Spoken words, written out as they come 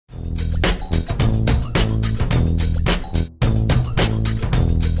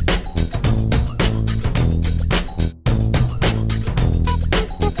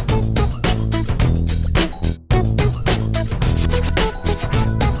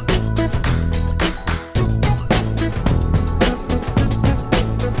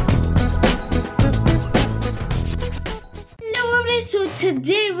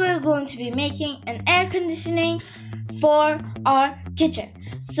to be making an air conditioning for our kitchen.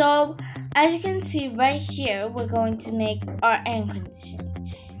 So as you can see right here, we're going to make our air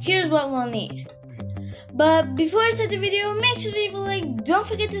conditioning. Here's what we'll need. But before I start the video, make sure to leave a like, don't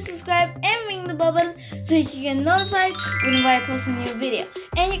forget to subscribe and ring the bell button so you can get notified whenever I post a new video.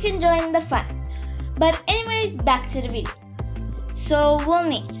 And you can join the fun. But anyways, back to the video. So we'll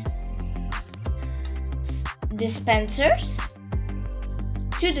need dispensers,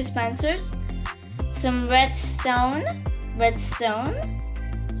 2 dispensers, some redstone,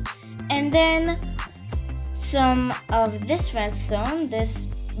 and then some of this redstone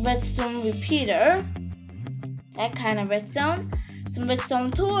repeater, that kind of redstone, some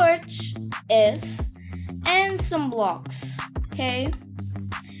redstone torch and some blocks. Okay,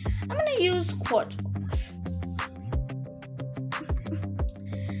 I'm gonna use quartz blocks.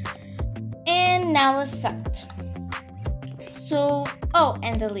 And now let's start. So, oh,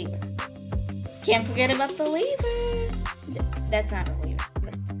 and the lever. Can't forget about the lever. That's not a lever.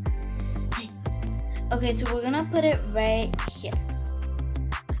 But... Okay, so we're gonna put it right here.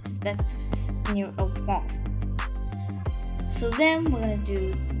 It's best near a wall. So then we're gonna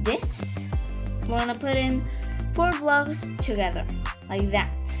do this. We're gonna put in 4 blocks together, like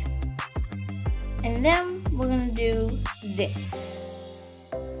that. And then we're gonna do this.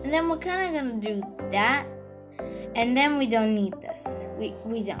 And then we're kind of gonna do that. And then we don't need this. We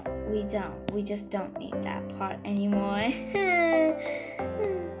just don't need that part anymore.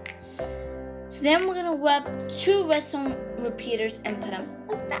 So then we're gonna grab 2 redstone repeaters and put them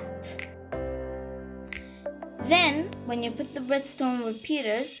like that. Then, when you put the redstone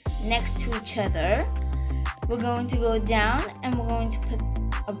repeaters next to each other, we're going to go down and we're going to put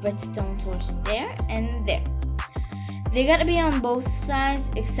a redstone torch there and there. They gotta be on both sides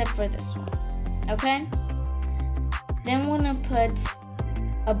except for this one, okay? Then we're gonna put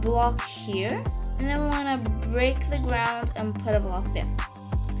a block here, and then we're gonna break the ground and put a block there.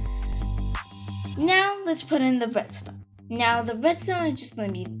 Now, let's put in the redstone. Now, the redstone is just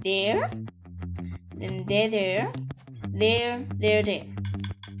gonna be there, then there.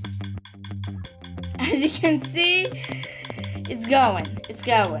 As you can see, it's going,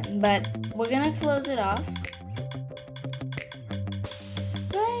 but we're gonna close it off.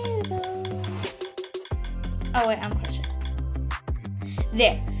 Oh wait, I'm crushing.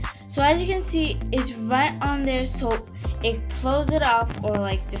 There. So as you can see, it's right on there, so it close it off or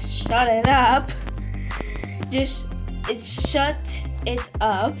like just shut it up. Shut it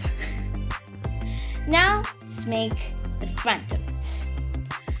up. Now let's make the front of it.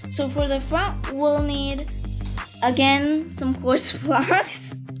 So for the front, we'll need again some quartz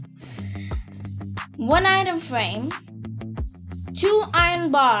blocks, 1 iron frame, 2 iron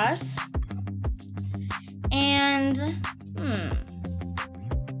bars, and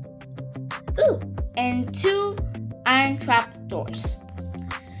 2 iron trap doors.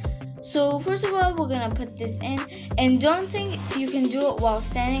 So first of all, we're gonna put this in, and don't think you can do it while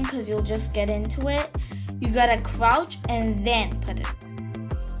standing because you'll just get into it. You gotta crouch and then put it in.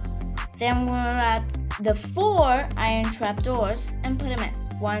 Then we'll grab the 4 iron trap doors and put them in.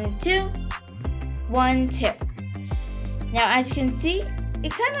 1, 2, 1, 2. Now as you can see,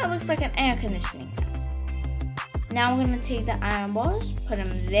 it kind of looks like an air conditioning. Now we're gonna take the iron bars, put them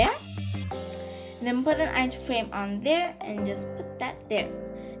there, then put an iron frame on there and just put that there.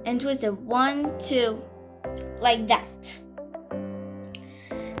 And twist it 1, 2, like that.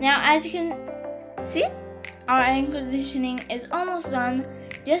 Now as you can see, our air conditioning is almost done.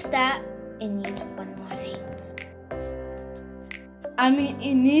 Just that, it needs one more thing. I mean,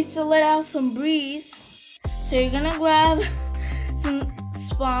 it needs to let out some breeze. So you're gonna grab some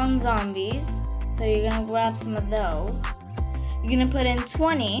spawn zombies. So you're gonna grab some of those. You're gonna put in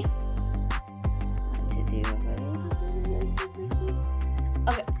 20. 1, 2, 3, 4.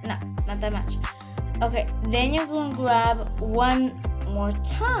 Okay, no, not that much. Okay, then you're gonna grab 1 more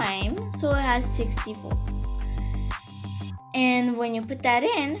time, so it has 64. And when you put that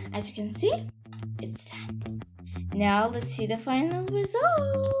in, as you can see, it's done. Now let's see the final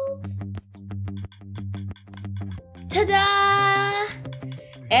result. Ta-da!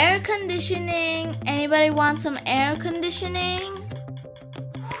 Air conditioning. Anybody want some air conditioning?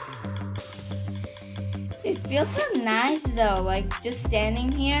 It feels so nice though, like just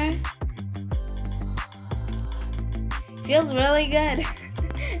standing here. Feels really good.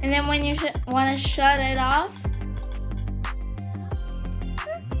 And then when you want to shut it off,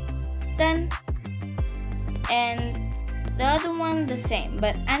 then, and the other one the same,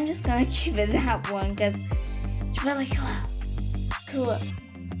 but I'm just gonna keep it that one because it's really cool. It's cool.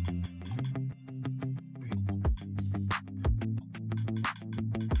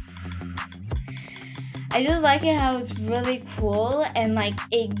 I just like it how it's really cool and like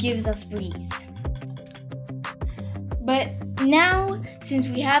it gives us breeze. But now, since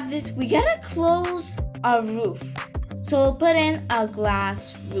we have this, we gotta close our roof. So we'll put in a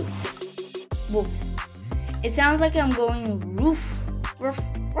glass roof. Woof. It sounds like I'm going roof. Roof,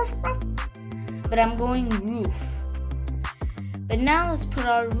 roof, roof. But I'm going roof. But now let's put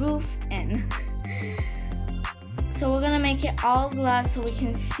our roof in. So we're gonna make it all glass so we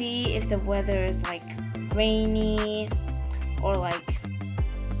can see if the weather is like rainy or like,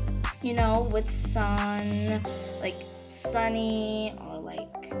 you know, with sun, like sunny or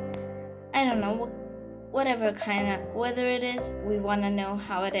like, I don't know, whatever kind of weather it is, we want to know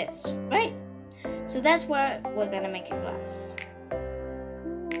how it is, right? So that's where we're gonna make it glass.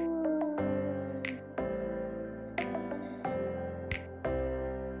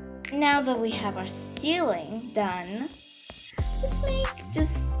 Now that we have our ceiling done, let's make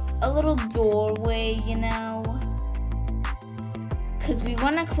just a little doorway, you know, because we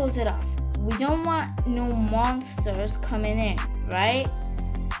want to close it off. We don't want no monsters coming in, right?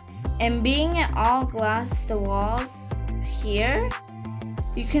 And being it all glass, the walls here,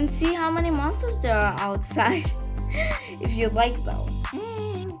 you can see how many monsters there are outside if you like though.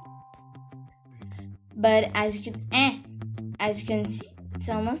 But as you can see, it's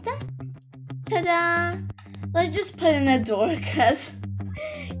almost done. Ta-da! Let's just put in a door, cause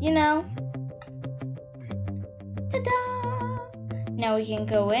you know. Ta-da! Now we can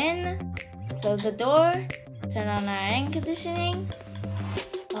go in, close the door, turn on our air conditioning.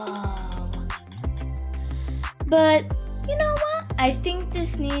 Oh. But you know what? I think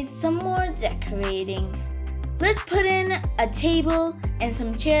this needs some more decorating. Let's put in a table and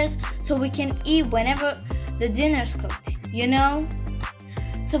some chairs so we can eat whenever the dinner's cooked, you know?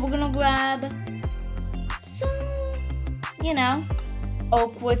 So we're gonna grab some, you know,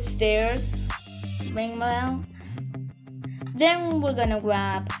 oak wood stairs, ring bell. Then we're gonna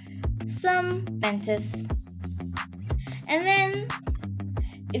grab some benches. And then,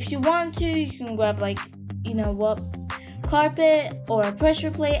 if you want to, you can grab like, you know what, carpet or a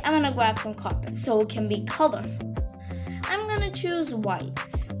pressure plate. I'm gonna grab some carpet so it can be colorful. I'm gonna choose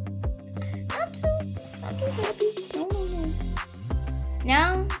white. Not too happy. No.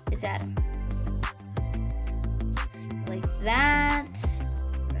 Now it's Adam. Like that.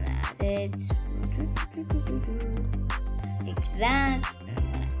 Add it. Like that. And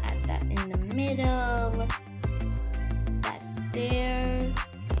I'm gonna add that in the middle. That there.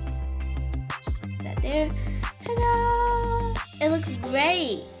 Just put that there. Ta-da! It looks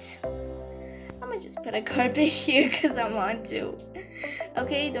great. I'm gonna just put a carpet here because I want to.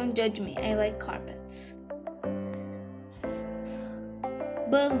 Okay, don't judge me. I like carpets.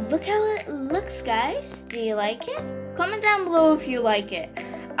 But look how it looks, guys. Do you like it? Comment down below if you like it.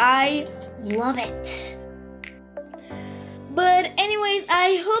 I love it. But anyways,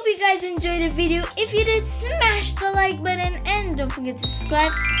 I hope you guys enjoyed the video. If you did, smash the like button and don't forget to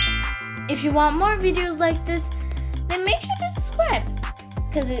subscribe. If you want more videos like this, then make sure to subscribe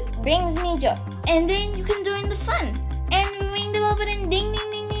because it brings me joy. And then you can join the fun. And ring the bell button, ding, ding,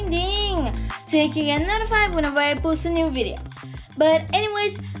 ding, ding, ding. So you can get notified whenever I post a new video. But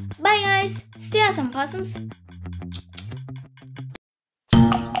anyways, bye guys. Stay awesome, possums.